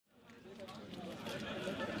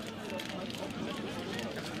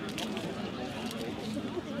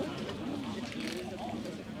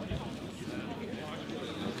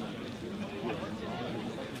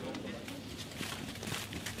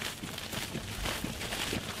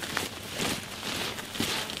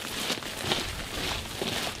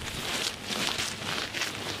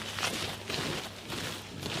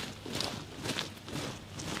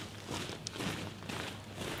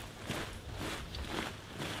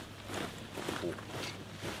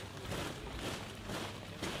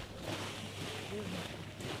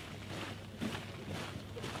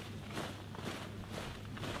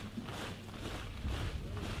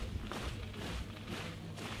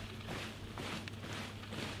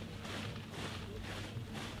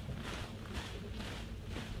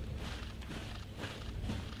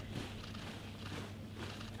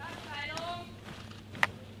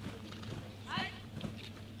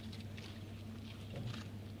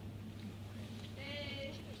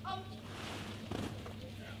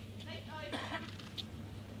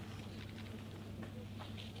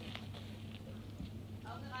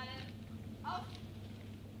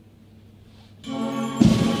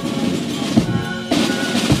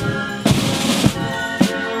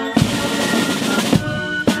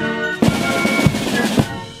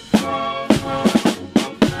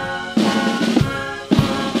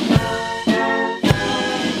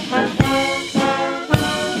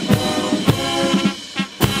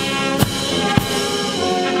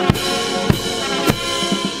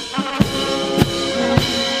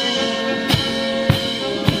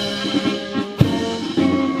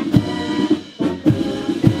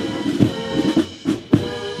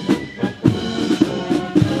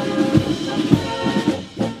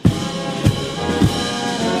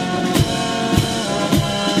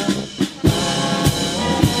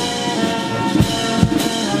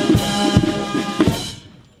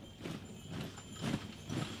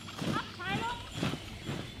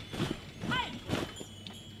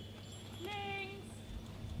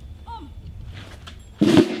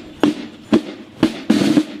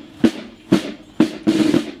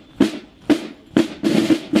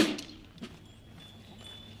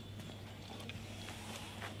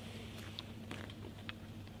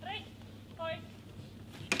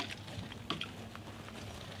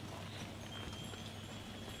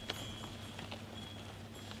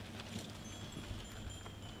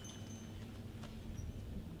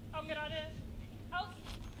gerade aus.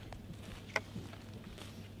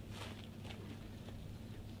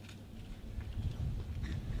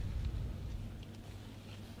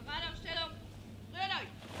 Bereitaufstellung, rührt euch.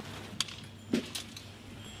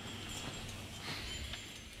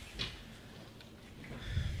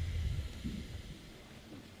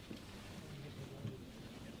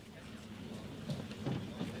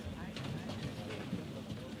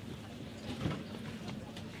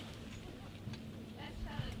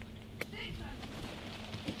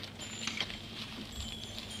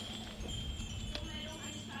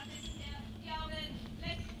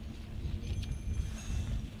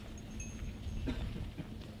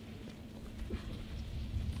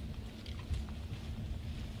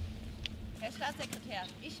 Herr Staatssekretär,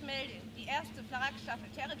 ich melde die erste FlaRakStaffel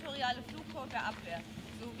territoriale Flugkörperabwehr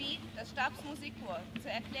sowie das Stabsmusikkorps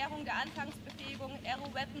zur Erklärung der Anfangsbefähigung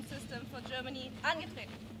Aero-Weapon-System for Germany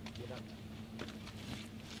angetreten.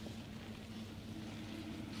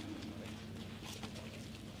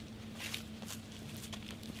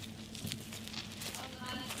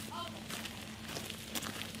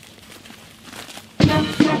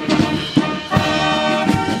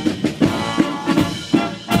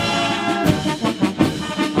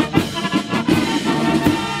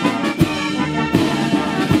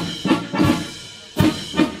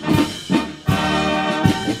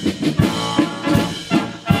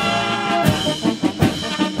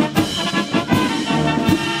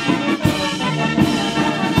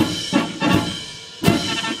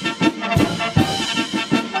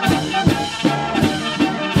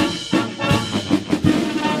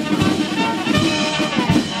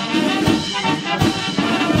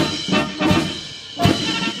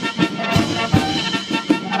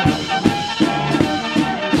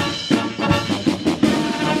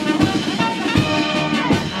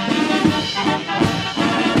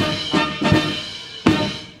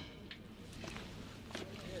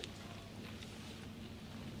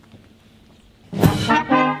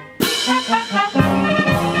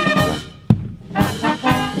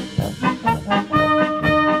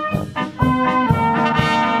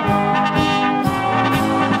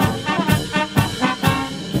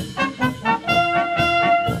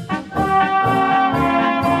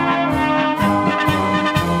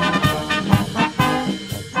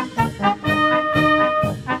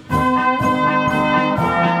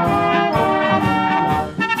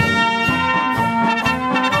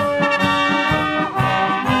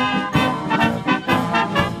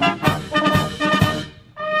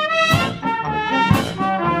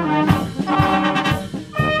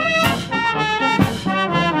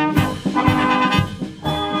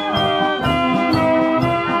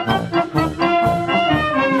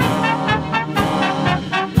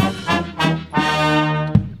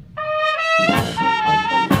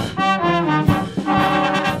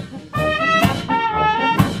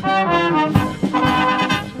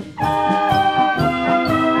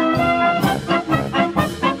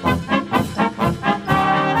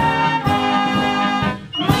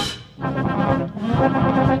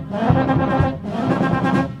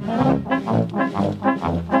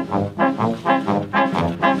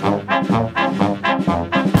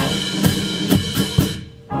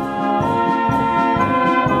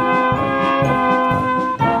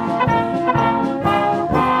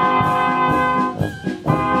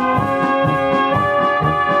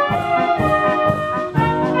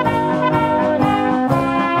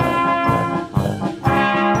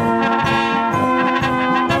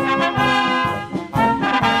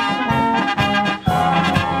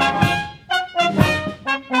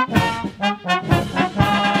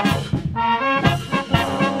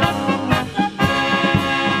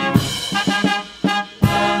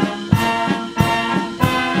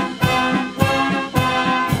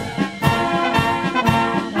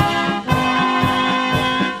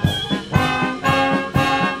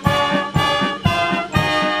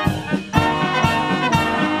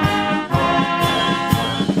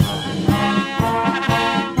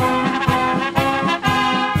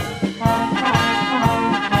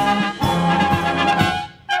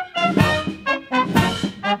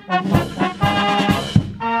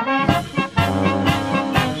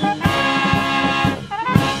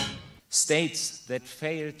 States that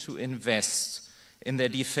fail to invest in their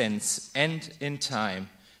defense and in time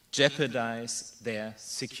jeopardize their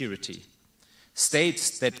security.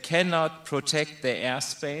 States that cannot protect their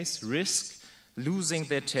airspace risk losing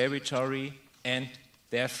their territory and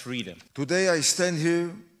their freedom. Today I stand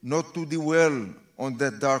here not to dwell on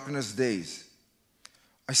that darkness days.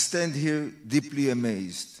 I stand here deeply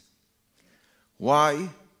amazed. Why?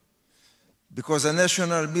 Because a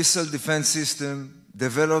national missile defense system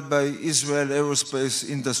developed by Israel aerospace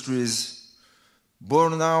industries,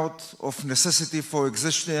 born out of necessity for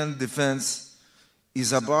existential defense,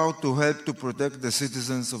 is about to help to protect the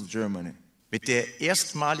citizens of Germany. Mit der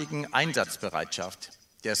erstmaligen Einsatzbereitschaft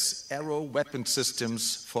des Aero Weapon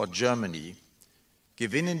Systems for Germany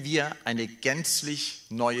gewinnen wir eine gänzlich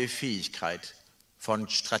neue Fähigkeit von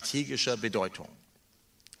strategischer Bedeutung.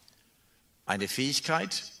 Eine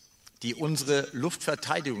Fähigkeit, die unsere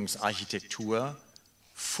Luftverteidigungsarchitektur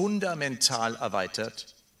fundamental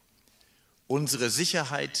erweitert, unsere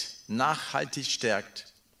Sicherheit nachhaltig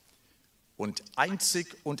stärkt und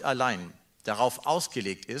einzig und allein darauf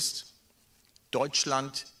ausgelegt ist,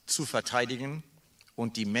 Deutschland zu verteidigen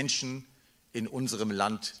und die Menschen in unserem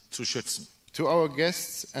Land zu schützen. To our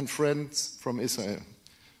guests and friends from Israel,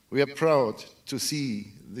 we are proud to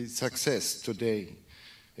see the success today.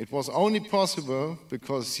 It was only possible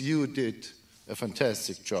because you did a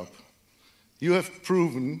fantastic job. You have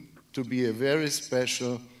proven to be a very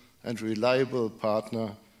special and reliable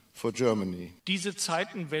partner for Germany. Diese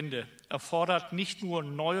Zeitenwende erfordert nicht nur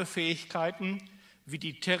neue Fähigkeiten wie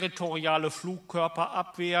die territoriale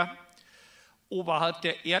Flugkörperabwehr oberhalb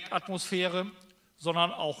der Erdatmosphäre,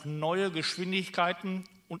 sondern auch neue Geschwindigkeiten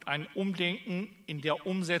und ein Umdenken in der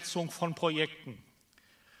Umsetzung von Projekten.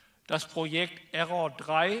 Das Projekt Error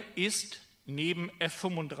 3 ist neben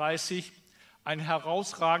F-35 ein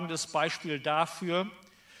herausragendes Beispiel dafür,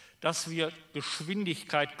 dass wir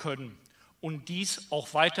Geschwindigkeit können und dies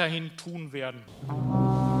auch weiterhin tun werden.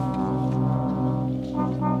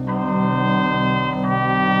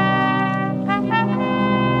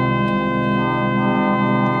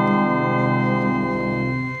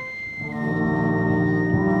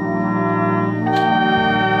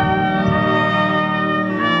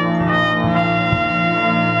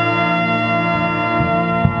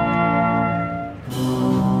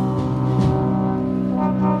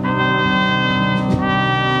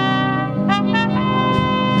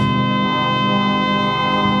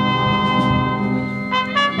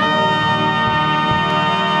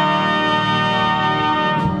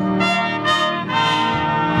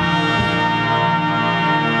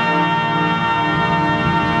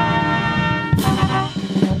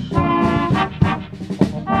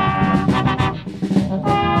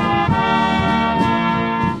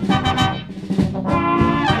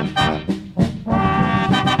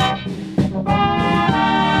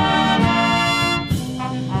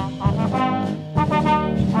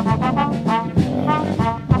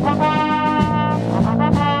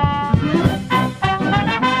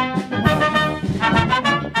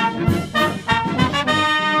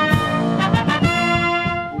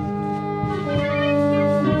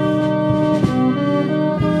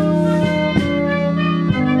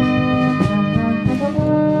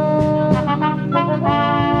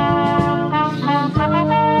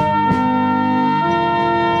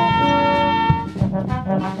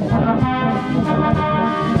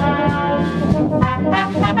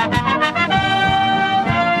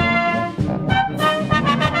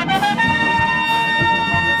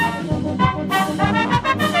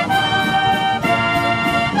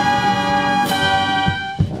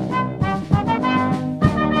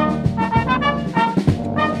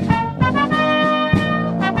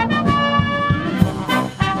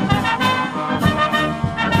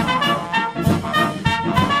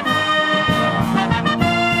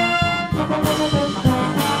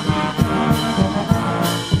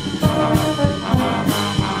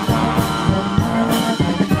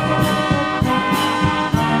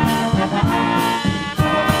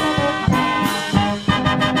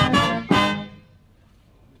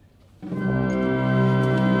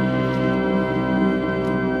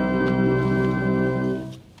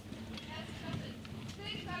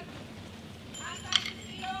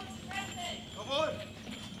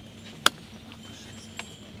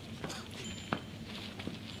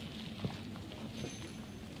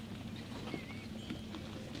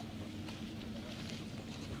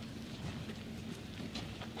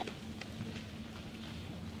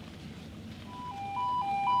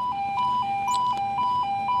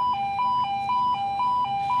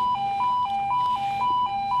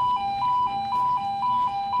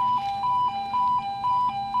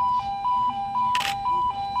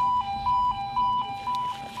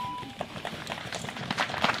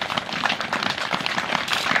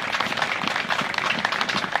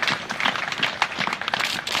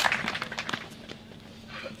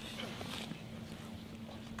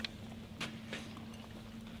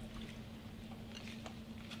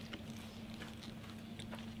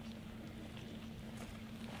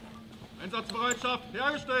 Einsatzbereitschaft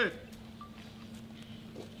hergestellt.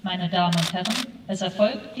 Meine Damen und Herren, Es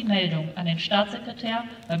erfolgt die Meldung an den Staatssekretär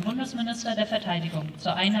beim Bundesminister der Verteidigung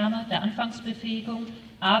zur Einnahme der Anfangsbefähigung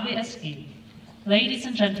ABSG. Ladies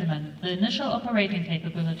and gentlemen, the initial operating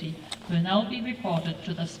capability will now be reported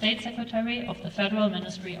to the State Secretary of the Federal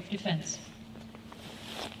Ministry of Defense.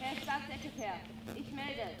 Herr Staatssekretär, ich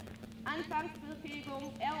melde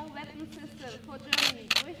Anfangsbefähigung Aero-Weapon-System for Germany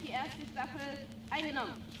durch die erste Staffel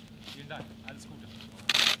eingenommen. Vielen Dank, alles Gute.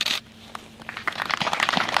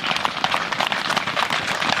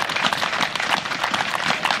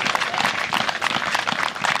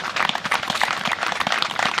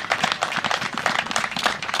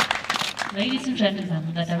 Ladies and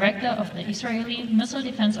gentlemen, the director of the Israeli Missile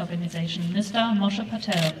Defense Organization, Mr. Moshe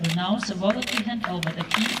Patel, will now symbolically hand over the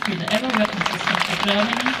keys to the Aero-Weapon System for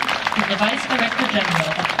Germany to the Vice Director General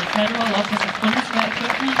of the Federal Office of Bundeswehr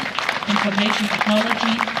Equipment, Information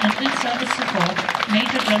Technology and In-Service Support,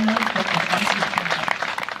 Major General Dr. Frank Bruno